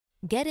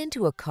Get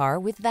into a car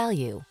with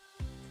value.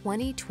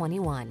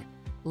 2021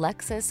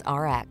 LEXUS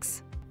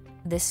RX.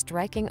 This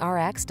striking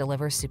RX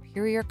delivers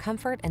superior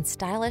comfort and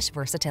stylish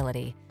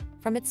versatility.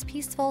 From its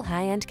peaceful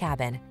high-end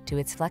cabin to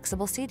its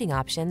flexible seating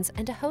options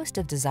and a host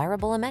of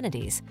desirable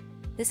amenities,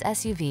 this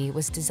SUV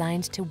was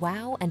designed to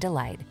wow and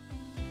delight.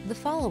 The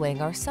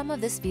following are some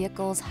of this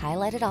vehicle's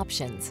highlighted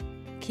options: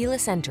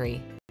 keyless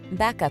entry,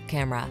 backup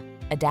camera,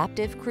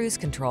 adaptive cruise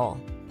control,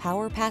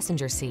 power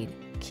passenger seat,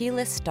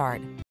 keyless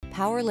start,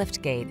 power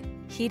liftgate,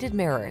 heated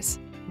mirrors,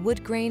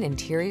 wood grain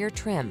interior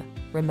trim,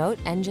 remote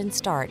engine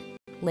start,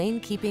 lane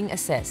keeping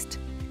assist.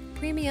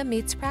 Premium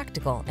meets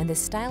practical in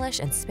this stylish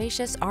and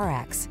spacious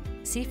RX.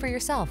 See for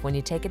yourself when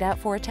you take it out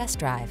for a test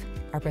drive.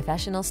 Our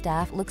professional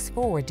staff looks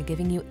forward to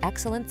giving you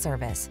excellent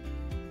service.